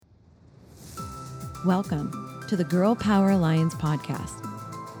Welcome to the Girl Power Alliance podcast,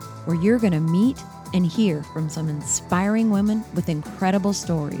 where you're going to meet and hear from some inspiring women with incredible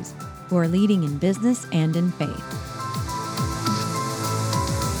stories who are leading in business and in faith.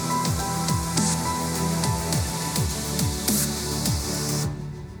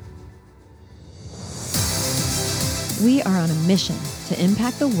 We are on a mission to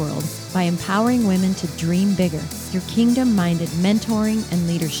impact the world by empowering women to dream bigger through kingdom-minded mentoring and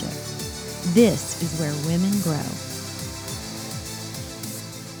leadership. This is where women grow.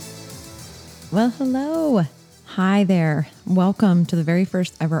 Well, hello. Hi there. Welcome to the very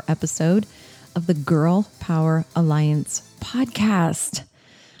first ever episode of the Girl Power Alliance podcast.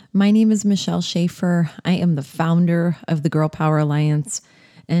 My name is Michelle Schaefer. I am the founder of the Girl Power Alliance,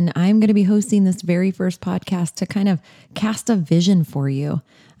 and I'm going to be hosting this very first podcast to kind of cast a vision for you.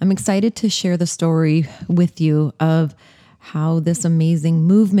 I'm excited to share the story with you of how this amazing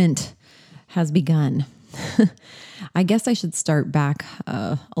movement has begun. I guess I should start back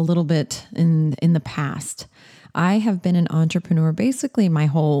a little bit in the past. I have been an entrepreneur basically my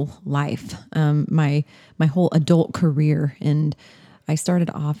whole life, my whole adult career, and I started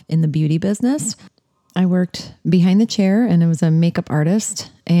off in the beauty business. I worked behind the chair, and I was a makeup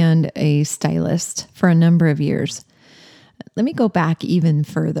artist and a stylist for a number of years. Let me go back even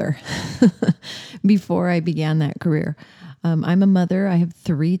further before I began that career. I'm a mother. I have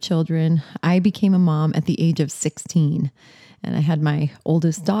 3 children. I became a mom at the age of 16, and I had my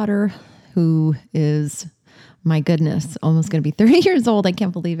oldest daughter, who is, my goodness, almost going to be 30 years old. I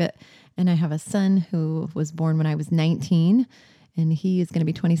can't believe it. And I have a son who was born when I was 19, and he is going to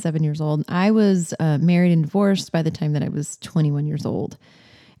be 27 years old. I was married and divorced by the time that I was 21 years old.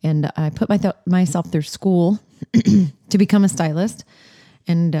 And I put myself through school to become a stylist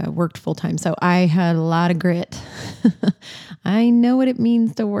and worked full time. So I had a lot of grit. I know what it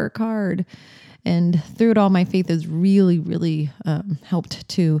means to work hard. And through it all, my faith has really helped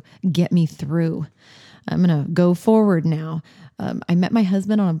to get me through. I'm going to go forward now. I met my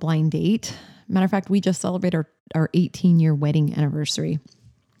husband on a blind date. Matter of fact, we just celebrated our 18-year wedding anniversary.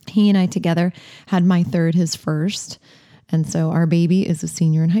 He and I together had my third, his first. And so our baby is a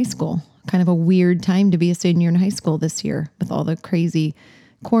senior in high school. Kind of a weird time to be a senior in high school this year with all the crazy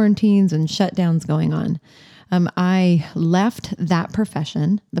quarantines and shutdowns going on. I left that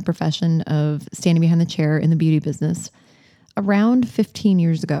profession, the profession of standing behind the chair in the beauty business, around 15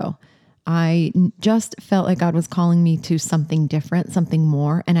 years ago. I just felt like God was calling me to something different, something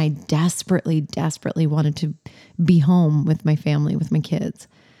more. And I desperately wanted to be home with my family, with my kids.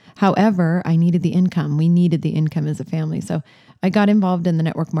 However, I needed the income. We needed the income as a family. So I got involved in the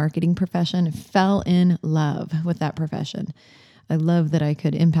network marketing profession, fell in love with that profession. I love that I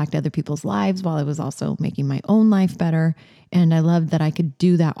could impact other people's lives while I was also making my own life better. And I loved that I could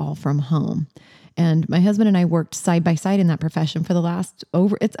do that all from home. And my husband and I worked side by side in that profession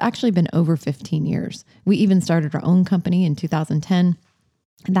for it's actually been over 15 years. We even started our own company in 2010.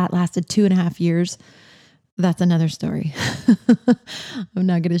 And that lasted 2.5 years. That's another story. I'm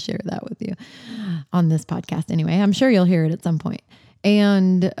not going to share that with you on this podcast anyway. I'm sure you'll hear it at some point.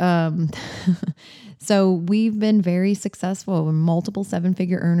 And so we've been very successful. We're multiple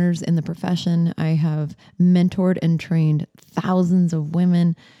 7-figure earners in the profession. I have mentored and trained thousands of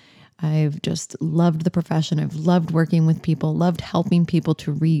women. I've just loved the profession. I've loved working with people, loved helping people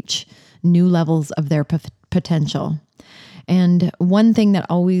to reach new levels of their potential. And one thing that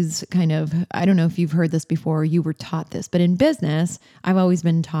always I don't know if you've heard this before, you were taught this, but in business, I've always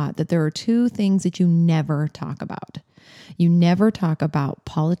been taught that there are 2 things that you never talk about. You never talk about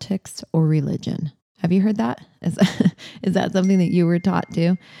politics or religion. Have you heard that? Is that something that you were taught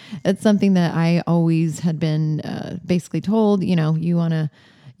too? It's something that I always had been basically told, you want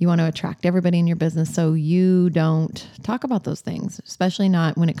to attract everybody in your business, so you don't talk about those things, especially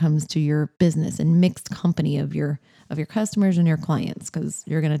not when it comes to your business and mixed company of your customers and your clients, because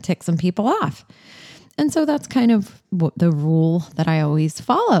you're going to tick some people off. And so that's kind of the rule that I always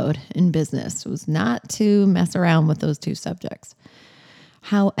followed in business, was not to mess around with those 2 subjects.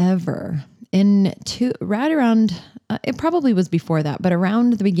 However, right around, it probably was before that, but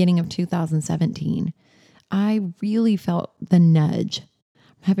around the beginning of 2017, I really felt the nudge.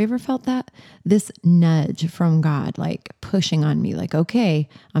 Have you ever felt that? This nudge from God, like pushing on me, like, okay,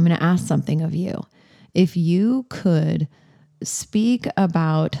 I'm going to ask something of you. If you could speak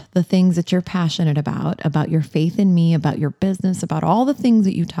about the things that you're passionate about your faith in me, about your business, about all the things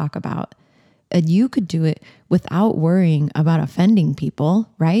that you talk about, and you could do it without worrying about offending people,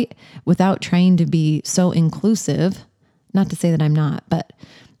 right? Without trying to be so inclusive. Not to say that I'm not, but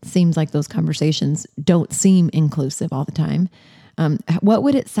it seems like those conversations don't seem inclusive all the time. What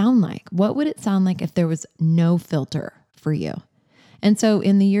would it sound like? What would it sound like if there was no filter for you? And so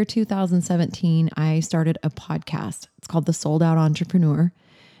in the year 2017, I started a podcast. It's called The Sold Out Entrepreneur.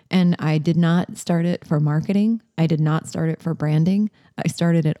 And I did not start it for marketing. I did not start it for branding. I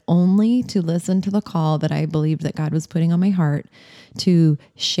started it only to listen to the call that I believed that God was putting on my heart to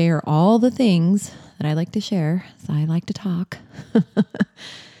share all the things that I like to share. So I like to talk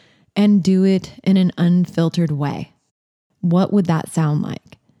and do it in an unfiltered way. What would that sound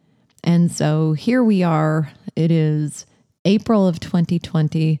like? And so here we are. It is April of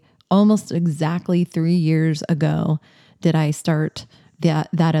 2020, almost exactly 3 years ago did I start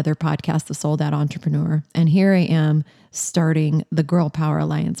that other podcast, The Sold Out Entrepreneur. And here I am starting the Girl Power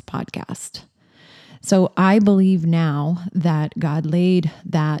Alliance podcast. So I believe now that God laid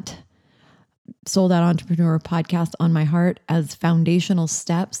that Sold Out Entrepreneur podcast on my heart as foundational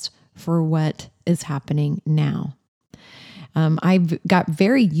steps for what is happening now. I've got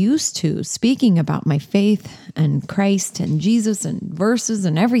very used to speaking about my faith and Christ and Jesus and verses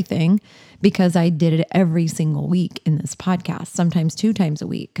and everything because I did it every single week in this podcast, sometimes 2 times a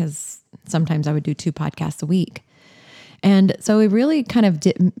week, because sometimes I would do 2 podcasts a week. And so it really kind of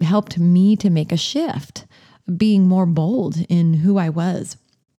helped me to make a shift, being more bold in who I was,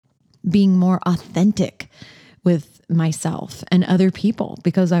 being more authentic with myself and other people,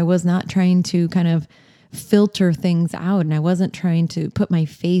 because I was not trying to kind of filter things out. And I wasn't trying to put my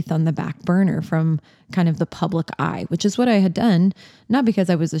faith on the back burner from kind of the public eye, which is what I had done, not because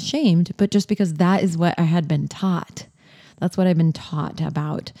I was ashamed, but just because that is what I had been taught. That's what I've been taught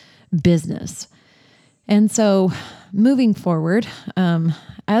about business. And so moving forward,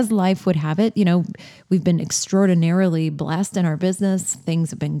 as life would have it, we've been extraordinarily blessed in our business. Things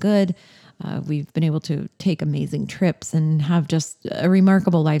have been good. We've been able to take amazing trips and have just a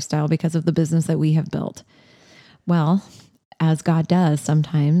remarkable lifestyle because of the business that we have built. Well, as God does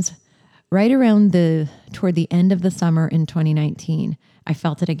sometimes, right around toward the end of the summer in 2019, I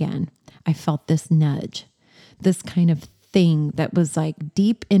felt it again. I felt this nudge, this kind of thing that was like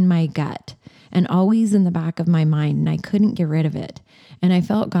deep in my gut and always in the back of my mind, and I couldn't get rid of it. And I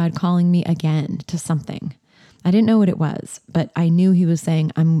felt God calling me again to something. I didn't know what it was, but I knew he was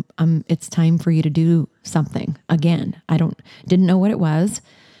saying, it's time for you to do something again. Didn't know what it was.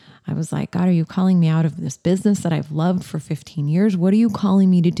 I was like, God, are you calling me out of this business that I've loved for 15 years? What are you calling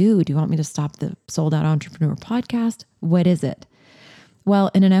me to do? Do you want me to stop the Sold Out Entrepreneur podcast? What is it?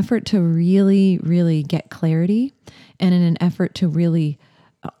 Well, in an effort to really, really get clarity and in an effort to really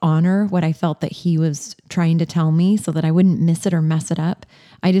honor what I felt that he was trying to tell me so that I wouldn't miss it or mess it up,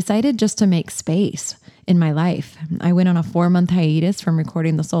 I decided just to make space in my life. I went on a 4-month hiatus from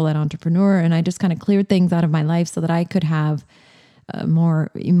recording the Sold Out Entrepreneur, and I just kind of cleared things out of my life so that I could have more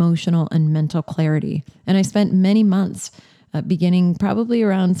emotional and mental clarity. And I spent many months beginning probably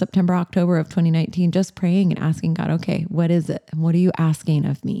around September, October of 2019, just praying and asking God, okay, what is it? What are you asking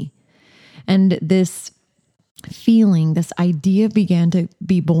of me? And this feeling, this idea began to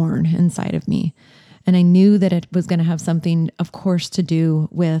be born inside of me. And I knew that it was going to have something, of course, to do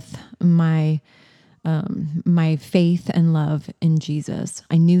with my faith and love in Jesus.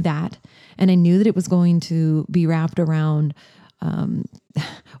 I knew that. And I knew that it was going to be wrapped around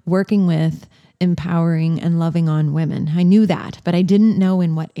working with, empowering, and loving on women. I knew that, but I didn't know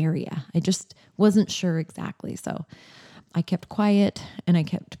in what area. I just wasn't sure exactly. So I kept quiet and I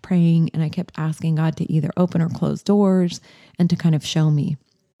kept praying and I kept asking God to either open or close doors and to kind of show me.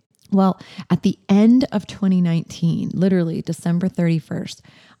 Well, at the end of 2019, literally December 31st,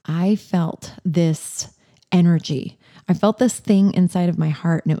 I felt this energy. I felt this thing inside of my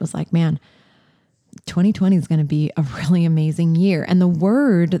heart, and it was like, man, 2020 is going to be a really amazing year. And the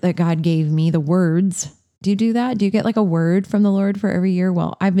word that God gave me, the words, do you do that? Do you get like a word from the Lord for every year?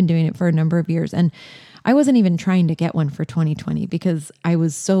 Well, I've been doing it for a number of years, and I wasn't even trying to get one for 2020 because I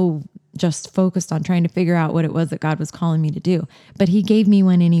was so just focused on trying to figure out what it was that God was calling me to do. But he gave me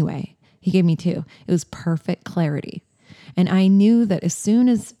one anyway. He gave me 2. It was perfect clarity. And I knew that as soon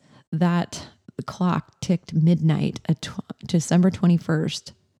as the clock ticked midnight at December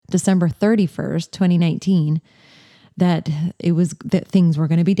 31st, 2019, that things were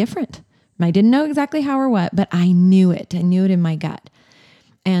going to be different. I didn't know exactly how or what, but I knew it. I knew it in my gut.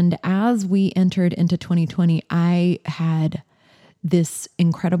 And as we entered into 2020, I had this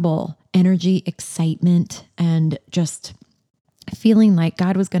incredible energy, excitement, and just feeling like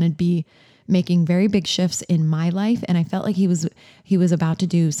God was going to be making very big shifts in my life. And I felt like he was about to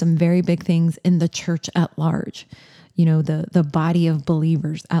do some very big things in the church at large, the body of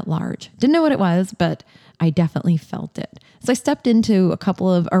believers at large. Didn't know what it was, but I definitely felt it. So I stepped into a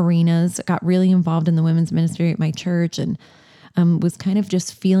couple of arenas, got really involved in the women's ministry at my church, and was kind of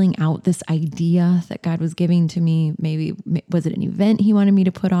just feeling out this idea that God was giving to me. Maybe was it an event he wanted me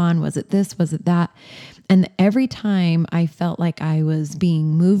to put on? Was it this? Was it that? And every time I felt like I was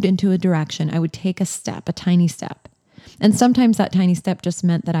being moved into a direction, I would take a step, a tiny step. And sometimes that tiny step just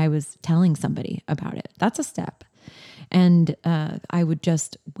meant that I was telling somebody about it. That's a step. And I would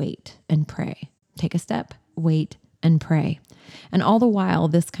just wait and pray. Take a step, wait and pray. And all the while,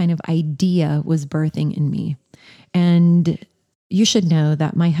 this kind of idea was birthing in me. And you should know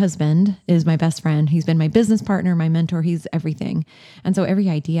that my husband is my best friend. He's been my business partner, my mentor. He's everything. And so every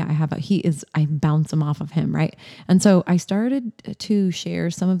idea I have, I bounce them off of him, right? And so I started to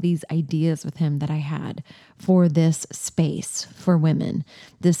share some of these ideas with him that I had for this space for women,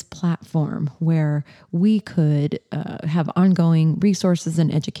 this platform where we could have ongoing resources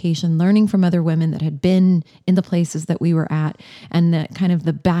and education, learning from other women that had been in the places that we were at. And that kind of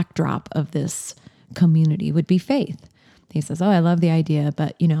the backdrop of this community would be faith. He says, oh, I love the idea,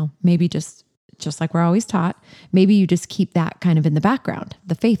 but maybe just like we're always taught, maybe you just keep that kind of in the background,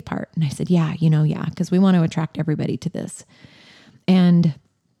 the faith part. And I said, yeah, because we want to attract everybody to this. And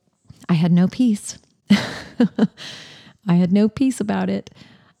I had no peace. I had no peace about it.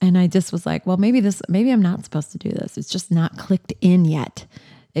 And I just was like, well, maybe I'm not supposed to do this. It's just not clicked in yet.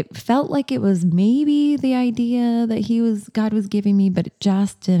 It felt like it was maybe the idea that God was giving me, but it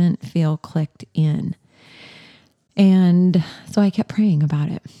just didn't feel clicked in. And so I kept praying about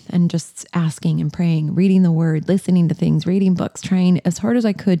it and just asking and praying, reading the word, listening to things, reading books, trying as hard as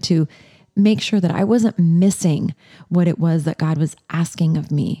I could to make sure that I wasn't missing what it was that God was asking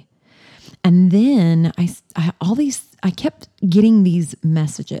of me. And then I kept getting these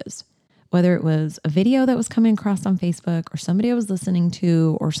messages, whether it was a video that was coming across on Facebook or somebody I was listening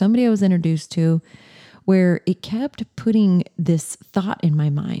to or somebody I was introduced to, where it kept putting this thought in my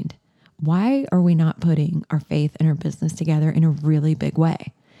mind. Why are we not putting our faith and our business together in a really big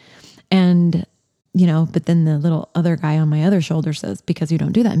way? And, but then the little other guy on my other shoulder says, because you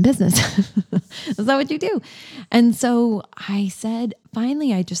don't do that in business. Is that what you do? And so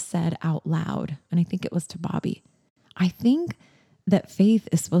finally, I just said out loud, and I think it was to Bobby, I think that faith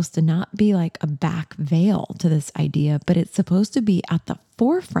is supposed to not be like a back veil to this idea, but it's supposed to be at the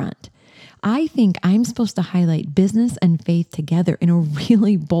forefront. I think I'm supposed to highlight business and faith together in a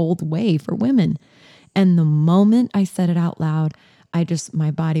really bold way for women. And the moment I said it out loud,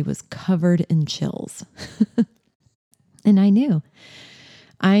 my body was covered in chills. And I knew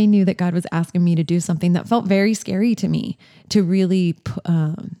that God was asking me to do something that felt very scary to me, to really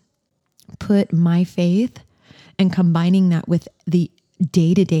put my faith and combining that with the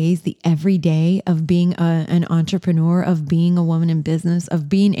day-to-days, the everyday of being an entrepreneur, of being a woman in business, of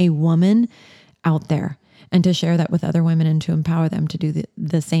being a woman out there, and to share that with other women and to empower them to do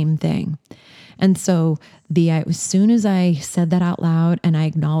the same thing. And so as soon as I said that out loud and I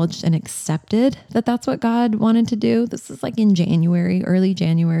acknowledged and accepted that that's what God wanted to do, this is like in early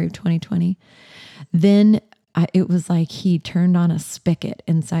January of 2020, then it was like he turned on a spigot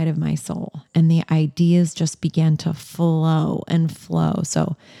inside of my soul and the ideas just began to flow and flow.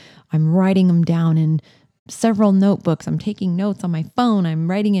 So I'm writing them down in several notebooks. I'm taking notes on my phone. I'm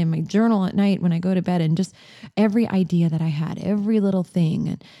writing in my journal at night when I go to bed, and just every idea that I had, every little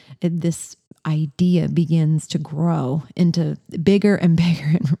thing. And this idea begins to grow into bigger and bigger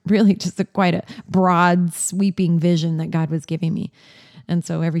and really just quite a broad, sweeping vision that God was giving me. And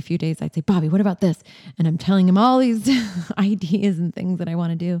so every few days I'd say, Bobby, what about this? And I'm telling him all these ideas and things that I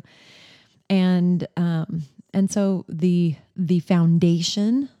want to do. And so the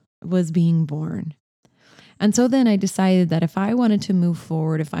foundation was being born. And so then I decided that if I wanted to move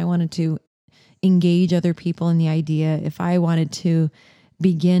forward, if I wanted to engage other people in the idea, if I wanted to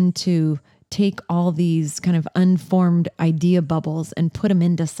begin to take all these kind of unformed idea bubbles and put them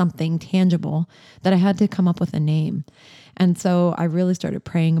into something tangible, that I had to come up with a name. And so I really started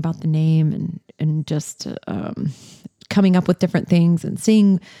praying about the name and just coming up with different things and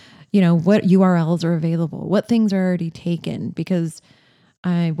seeing, what URLs are available, what things are already taken, because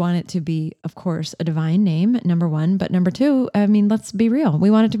I want it to be, of course, a divine name, number one. But number two, let's be real.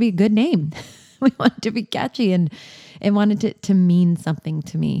 We want it to be a good name. We want it to be catchy and wanted it to mean something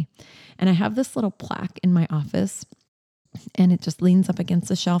to me. And I have this little plaque in my office, and it just leans up against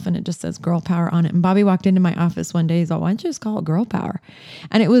the shelf and it just says Girl Power on it. And Bobby walked into my office one day. He's like, why don't you just call it Girl Power?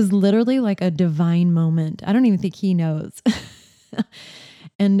 And it was literally like a divine moment. I don't even think he knows.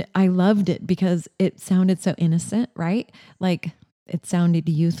 And I loved it because it sounded so innocent, right? Like it sounded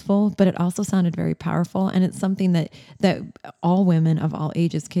youthful, but it also sounded very powerful. And it's something that all women of all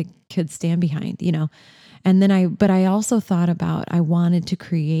ages could stand behind, And then but I also thought about, I wanted to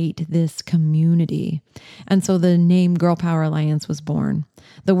create this community. And so the name Girl Power Alliance was born.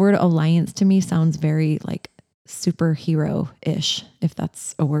 The word alliance to me sounds very like superhero-ish, if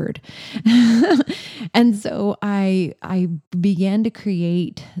that's a word. And so I began to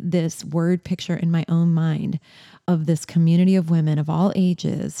create this word picture in my own mind of this community of women of all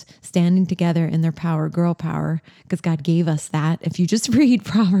ages standing together in their power, girl power, because God gave us that. If you just read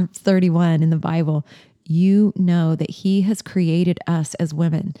Proverbs 31 in the Bible, you know that He has created us as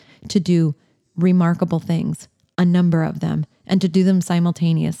women to do remarkable things, a number of them, and to do them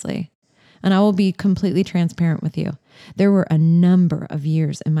simultaneously. And I will be completely transparent with you. There were a number of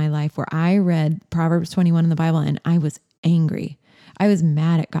years in my life where I read Proverbs 21 in the Bible and I was angry. I was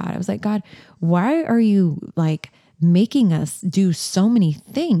mad at God. I was like, God, why are you like making us do so many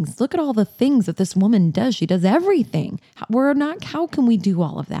things? Look at all the things that this woman does. She does everything. How can we do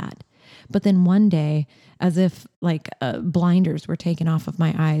all of that? But then one day, as if like blinders were taken off of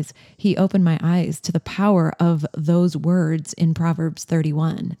my eyes, He opened my eyes to the power of those words in Proverbs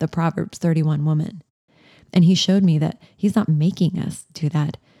 31, the Proverbs 31 woman. And He showed me that He's not making us do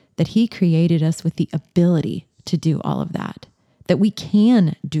that He created us with the ability to do all of that we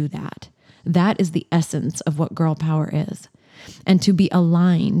can do that. That is the essence of what girl power is. And to be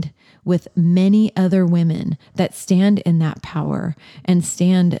aligned with many other women that stand in that power and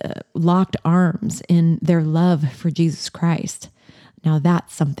stand locked arms in their love for Jesus Christ. Now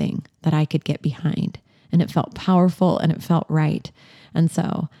that's something that I could get behind, and it felt powerful and it felt right. And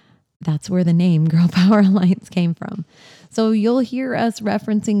so that's where the name Girl Power Alliance came from. So you'll hear us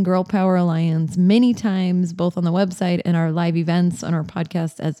referencing Girl Power Alliance many times, both on the website and our live events on our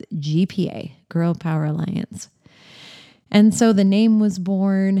podcast as GPA, Girl Power Alliance. And so the name was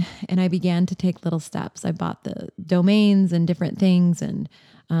born, and I began to take little steps. I bought the domains and different things, and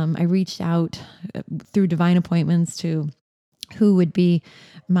I reached out through divine appointments to who would be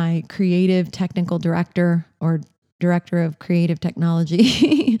my creative technical director or director of creative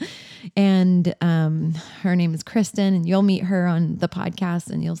technology. And her name is Kristen, and you'll meet her on the podcast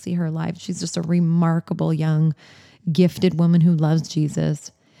and you'll see her live. She's just a remarkable, young, gifted woman who loves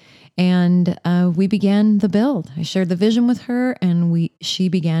Jesus. And we began the build. I shared the vision with her, and she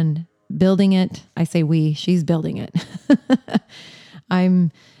began building it. I say she's building it.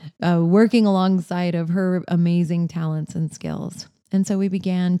 I'm working alongside of her amazing talents and skills. And so we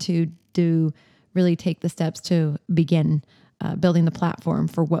began to really take the steps to begin building the platform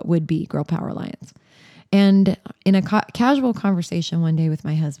for what would be Girl Power Alliance. And in a casual conversation one day with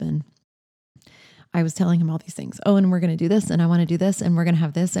my husband, I was telling him all these things. Oh, and we're going to do this, and I want to do this, and we're going to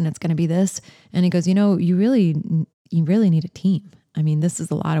have this, and it's going to be this. And he goes, you really need a team. I mean, this is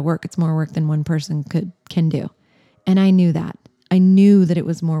a lot of work. It's more work than one person can do. And I knew that. I knew that it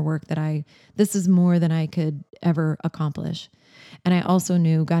was more work this is more than I could ever accomplish. And I also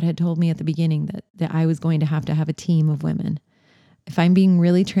knew God had told me at the beginning that I was going to have a team of women. If I'm being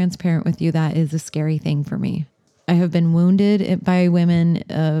really transparent with you, that is a scary thing for me. I have been wounded by women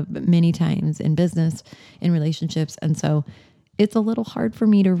many times in business, in relationships. And so it's a little hard for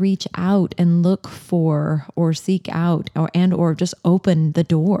me to reach out and look for or seek out or just open the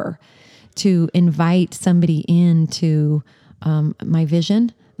door to invite somebody into my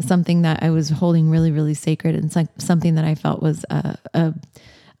vision, something that I was holding really, really sacred, and something that I felt was a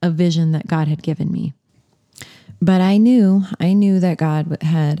vision that God had given me. But I knew that God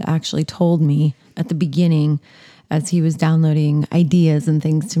had actually told me at the beginning, as He was downloading ideas and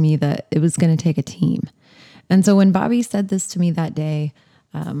things to me, that it was going to take a team. And so when Bobby said this to me that day,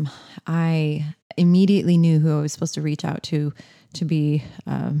 I immediately knew who I was supposed to reach out to be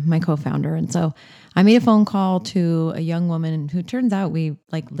my co-founder. And so I made a phone call to a young woman who turns out we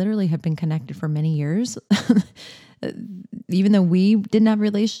literally have been connected for many years. Even though we didn't have a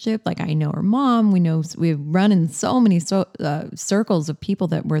relationship, I know her mom, we've run in so many circles of people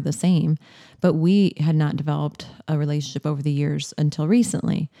that were the same, but we had not developed a relationship over the years until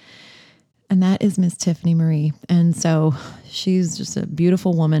recently. And that is Miss Tiffany Marie. And so she's just a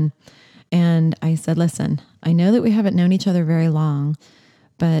beautiful woman. And I said, listen, I know that we haven't known each other very long,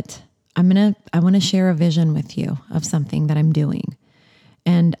 but I want to share a vision with you of something that I'm doing.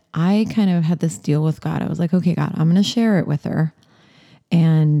 And I kind of had this deal with God. I was like, okay, God, I'm going to share it with her.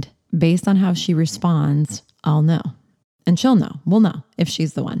 And based on how she responds, I'll know. And she'll know. We'll know if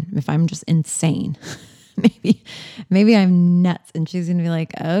she's the one, if I'm just insane. maybe I'm nuts. And she's going to be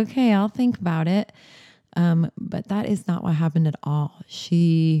like, okay, I'll think about it. But that is not what happened at all.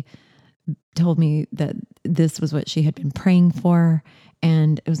 She told me that this was what she had been praying for.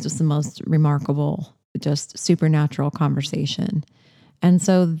 And it was just the most remarkable, just supernatural conversation. And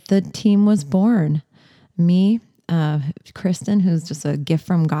so the team was born. Me, Kristen, who's just a gift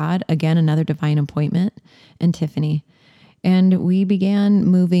from God, again, another divine appointment, and Tiffany. And we began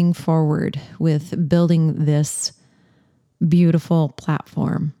moving forward with building this beautiful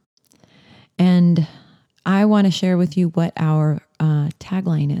platform. And I want to share with you what our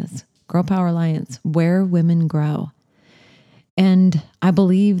tagline is. Girl Power Alliance, where women grow. And I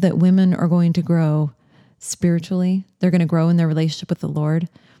believe that women are going to grow spiritually. They're going to grow in their relationship with the Lord.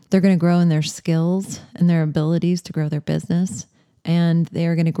 They're going to grow in their skills and their abilities to grow their business. And they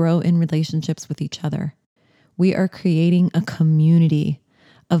are going to grow in relationships with each other. We are creating a community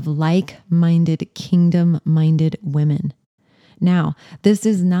of like-minded, kingdom-minded women. Now, this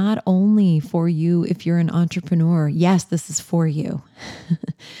is not only for you if you're an entrepreneur. Yes, this is for you.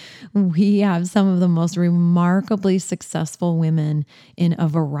 We have some of the most remarkably successful women in a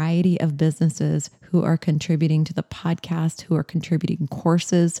variety of businesses who are contributing to the podcast, who are contributing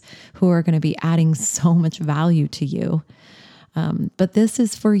courses, who are going to be adding so much value to you. But this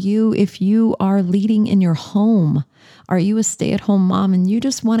is for you if you are leading in your home. Are you a stay-at-home mom and you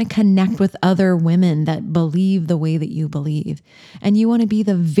just want to connect with other women that believe the way that you believe, and you want to be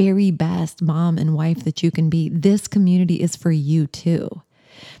the very best mom and wife that you can be? This community is for you too.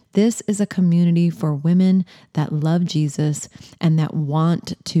 This is a community for women that love Jesus and that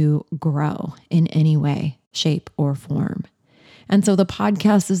want to grow in any way, shape, or form. And so the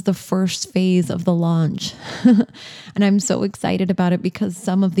podcast is the first phase of the launch. And I'm so excited about it because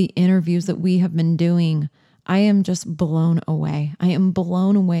some of the interviews that we have been doing, I am just blown away. I am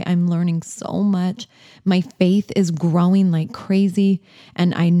blown away. I'm learning so much. My faith is growing like crazy.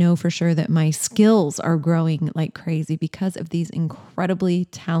 And I know for sure that my skills are growing like crazy because of these incredibly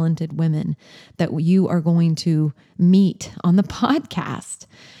talented women that you are going to meet on the podcast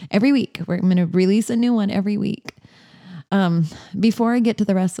every week. We're going to release a new one every week. Before I get to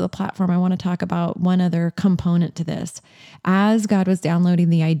the rest of the platform, I want to talk about one other component to this. As God was downloading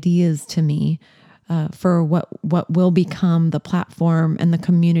the ideas to me for what will become the platform and the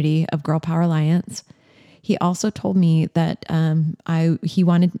community of Girl Power Alliance, He also told me that he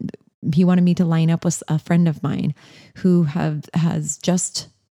wanted me to line up with a friend of mine who just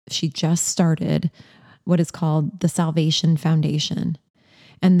started what is called the Salvation Foundation.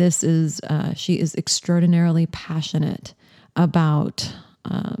 And this is, she is extraordinarily passionate about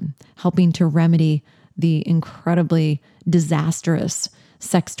helping to remedy the incredibly disastrous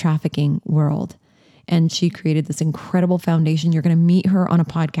sex trafficking world. And she created this incredible foundation. You're going to meet her on a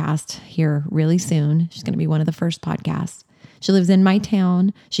podcast here really soon. She's going to be one of the first podcasts. She lives in my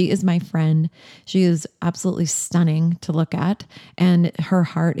town. She is my friend. She is absolutely stunning to look at. And her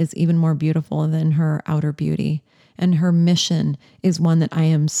heart is even more beautiful than her outer beauty. And her mission is one that I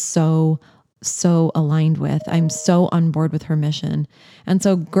am so aligned with. I'm so on board with her mission. And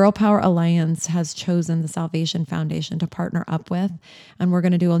so Girl Power Alliance has chosen the Salvation Foundation to partner up with. And we're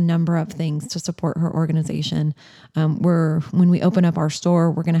going to do a number of things to support her organization. When we open up our store,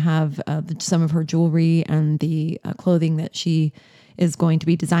 we're going to have some of her jewelry and the clothing that she is going to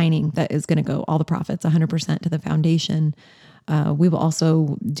be designing that is going to go all the profits 100% to the foundation. We will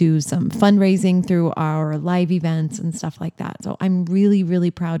also do some fundraising through our live events and stuff like that. So I'm really,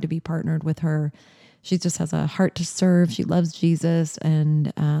 really proud to be partnered with her. She just has a heart to serve. She loves Jesus,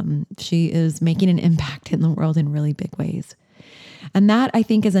 and she is making an impact in the world in really big ways. And that, I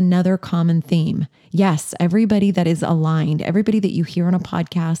think, is another common theme. Yes, everybody that is aligned, everybody that you hear on a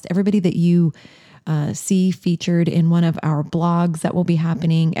podcast, everybody that you see featured in one of our blogs that will be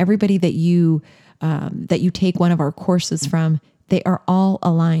happening, everybody that you take one of our courses from, they are all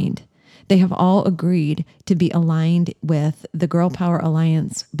aligned. They have all agreed to be aligned with the Girl Power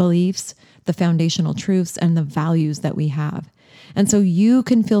Alliance beliefs, the foundational truths, and the values that we have. And so you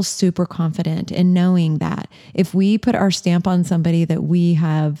can feel super confident in knowing that if we put our stamp on somebody, that we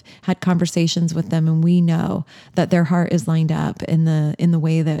have had conversations with them and we know that their heart is lined up in the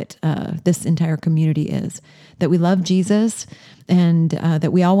way that this entire community is, that we love Jesus, and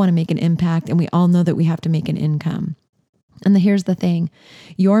that we all want to make an impact, and we all know that we have to make an income. And here's the thing.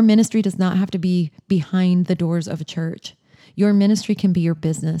 Your ministry does not have to be behind the doors of a church. Your ministry can be your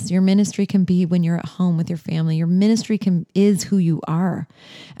business. Your ministry can be when you're at home with your family. Your ministry is who you are.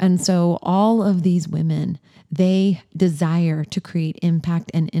 And so all of these women, they desire to create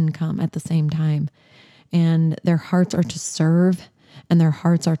impact and income at the same time. And their hearts are to serve, and their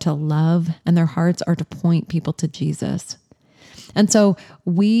hearts are to love, and their hearts are to point people to Jesus. And so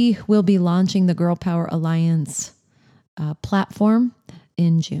we will be launching the Girl Power Alliance platform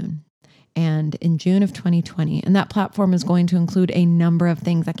in June. and in June of 2020. And that platform is going to include a number of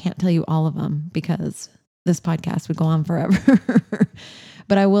things. I can't tell you all of them because this podcast would go on forever.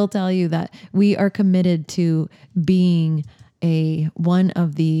 But I will tell you that we are committed to being one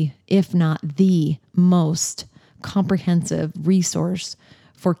of the, if not the most comprehensive resource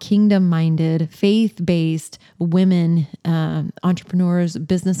for kingdom-minded, faith-based women, entrepreneurs,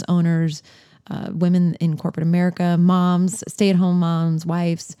 business owners, women in corporate America, moms, stay-at-home moms,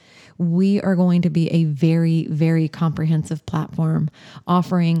 wives. We are going to be a very, very comprehensive platform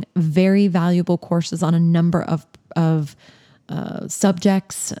offering very valuable courses on a number of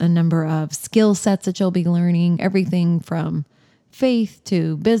subjects, a number of skill sets that you'll be learning, everything from faith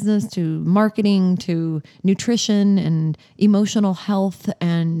to business to marketing to nutrition and emotional health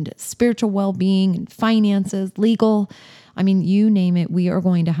and spiritual well-being and finances, legal. I mean, you name it, we are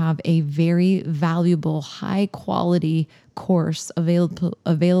going to have a very valuable, high quality course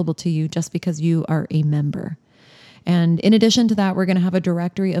available to you just because you are a member. And in addition to that, we're going to have a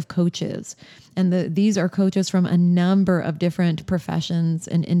directory of coaches. And these are coaches from a number of different professions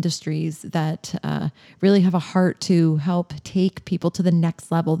and industries that really have a heart to help take people to the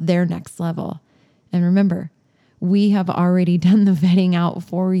next level, their next level. And remember, we have already done the vetting out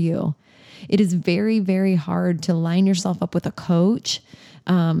for you. It is very, very hard to line yourself up with a coach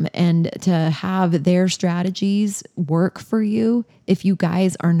and to have their strategies work for you if you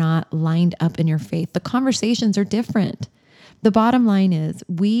guys are not lined up in your faith. The conversations are different. The bottom line is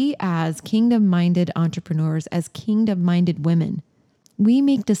we as kingdom-minded entrepreneurs, as kingdom-minded women, we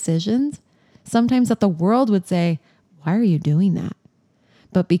make decisions sometimes that the world would say, why are you doing that?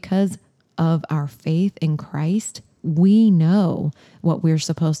 But because of our faith in Christ, we know what we're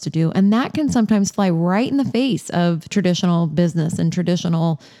supposed to do. And that can sometimes fly right in the face of traditional business and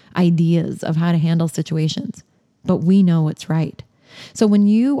traditional ideas of how to handle situations. But we know what's right. So when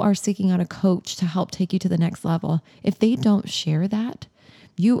you are seeking out a coach to help take you to the next level, if they don't share that,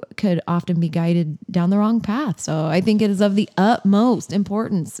 you could often be guided down the wrong path. So I think it is of the utmost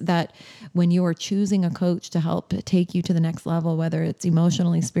importance that when you are choosing a coach to help take you to the next level, whether it's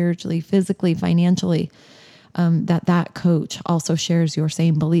emotionally, spiritually, physically, financially, that coach also shares your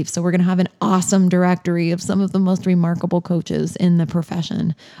same beliefs. So we're going to have an awesome directory of some of the most remarkable coaches in the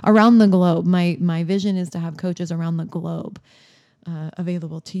profession around the globe. My vision is to have coaches around the globe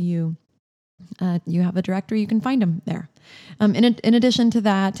available to you. You have a directory, you can find them there. In addition to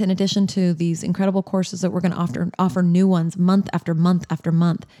that, in addition to these incredible courses that we're going to offer new ones month after month after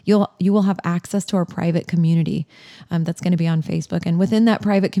month, you will have access to our private community that's going to be on Facebook. And within that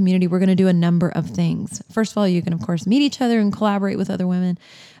private community, we're going to do a number of things. First of all, you can, of course, meet each other and collaborate with other women,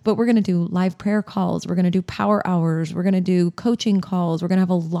 but we're going to do live prayer calls. We're going to do power hours. We're going to do coaching calls. We're going to have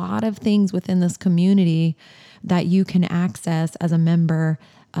a lot of things within this community that you can access as a member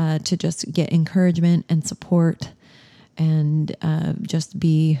to just get encouragement and support and just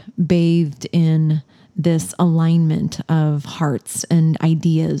be bathed in this alignment of hearts and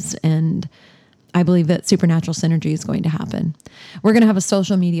ideas. And I believe that supernatural synergy is going to happen. We're going to have a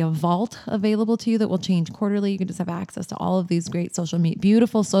social media vault available to you that will change quarterly. You can just have access to all of these great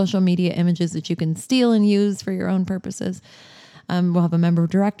beautiful social media images that you can steal and use for your own purposes. We'll have a member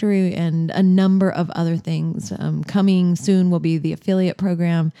directory and a number of other things. Coming soon will be the affiliate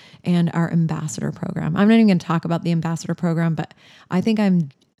program and our ambassador program. I'm not even going to talk about the ambassador program, but I think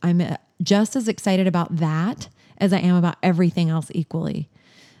I'm just as excited about that as I am about everything else equally.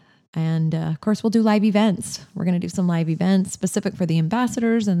 And of course, we'll do live events. We're going to do some live events specific for the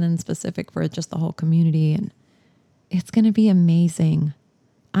ambassadors and then specific for just the whole community. And it's going to be amazing.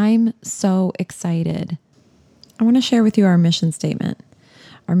 I'm so excited. I want to share with you our mission statement.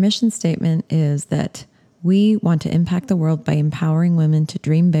 Our mission statement is that we want to impact the world by empowering women to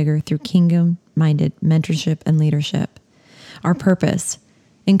dream bigger through kingdom-minded mentorship and leadership. Our purpose,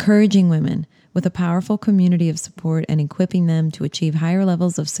 encouraging women with a powerful community of support and equipping them to achieve higher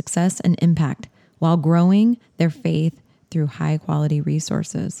levels of success and impact while growing their faith through high-quality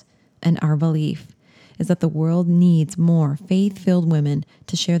resources. And our belief is that the world needs more faith-filled women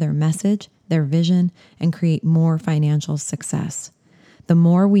to share their message, their vision, and create more financial success. The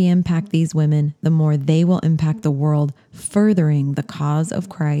more we impact these women, the more they will impact the world, furthering the cause of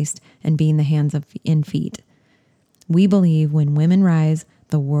Christ and being the hands and feet. We believe when women rise,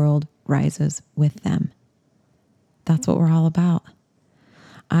 the world rises with them. That's what we're all about.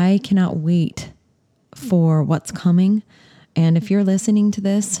 I cannot wait for what's coming. And if you're listening to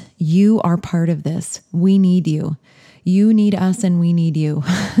this, you are part of this. We need you. You need us and we need you.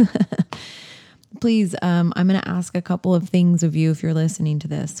 Please, I'm going to ask a couple of things of you if you're listening to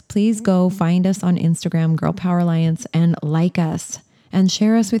this. Please go find us on Instagram, Girl Power Alliance, and like us and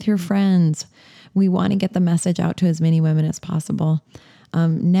share us with your friends. We want to get the message out to as many women as possible.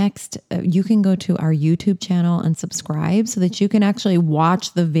 Next, you can go to our YouTube channel and subscribe so that you can actually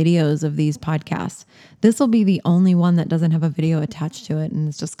watch the videos of these podcasts. This will be the only one that doesn't have a video attached to it. And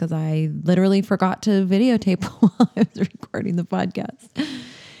it's just because I literally forgot to videotape while I was recording the podcast.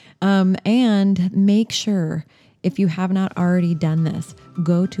 And make sure, if you have not already done this,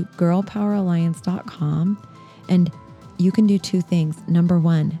 go to girlpoweralliance.com and you can do two things. Number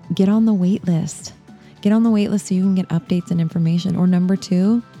one, get on the wait list. Get on the wait list so you can get updates and information. Or number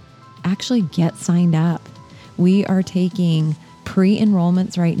two, actually get signed up. We are taking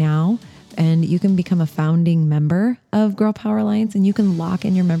pre-enrollments right now, and you can become a founding member of Girl Power Alliance, and you can lock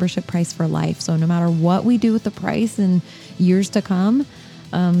in your membership price for life. So no matter what we do with the price in years to come,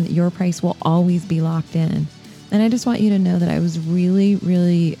 your price will always be locked in. And I just want you to know that I was really,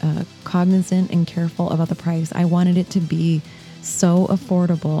 really cognizant and careful about the price. I wanted it to be so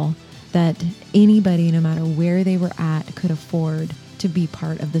affordable that anybody, no matter where they were at, could afford to be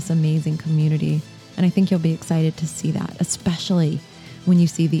part of this amazing community. And I think you'll be excited to see that, especially when you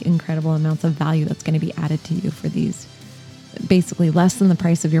see the incredible amounts of value that's going to be added to you for these basically less than the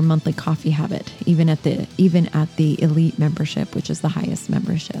price of your monthly coffee habit, even at the elite membership, which is the highest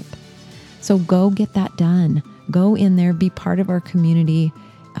membership. So go get that done. Go in there, be part of our community.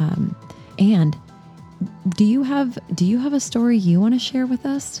 And do you have a story you want to share with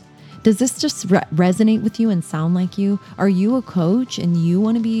us? Does this just resonate with you and sound like you? Are you a coach and you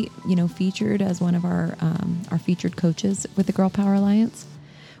want to be, featured as one of our featured coaches with the Girl Power Alliance?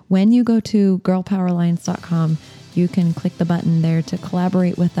 When you go to girlpoweralliance.com, you can click the button there to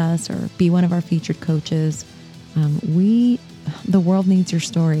collaborate with us or be one of our featured coaches. The world needs your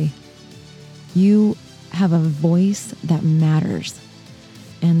story. You have a voice that matters,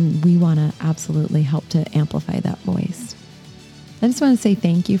 and we want to absolutely help to amplify that voice. I just want to say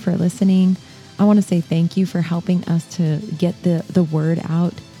thank you for listening. I want to say thank you for helping us to get the word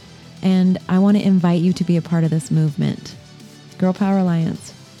out. And I want to invite you to be a part of this movement. Girl Power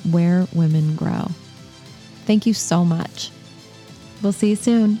Alliance, where women grow. Thank you so much. We'll see you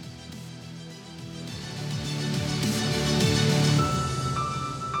soon.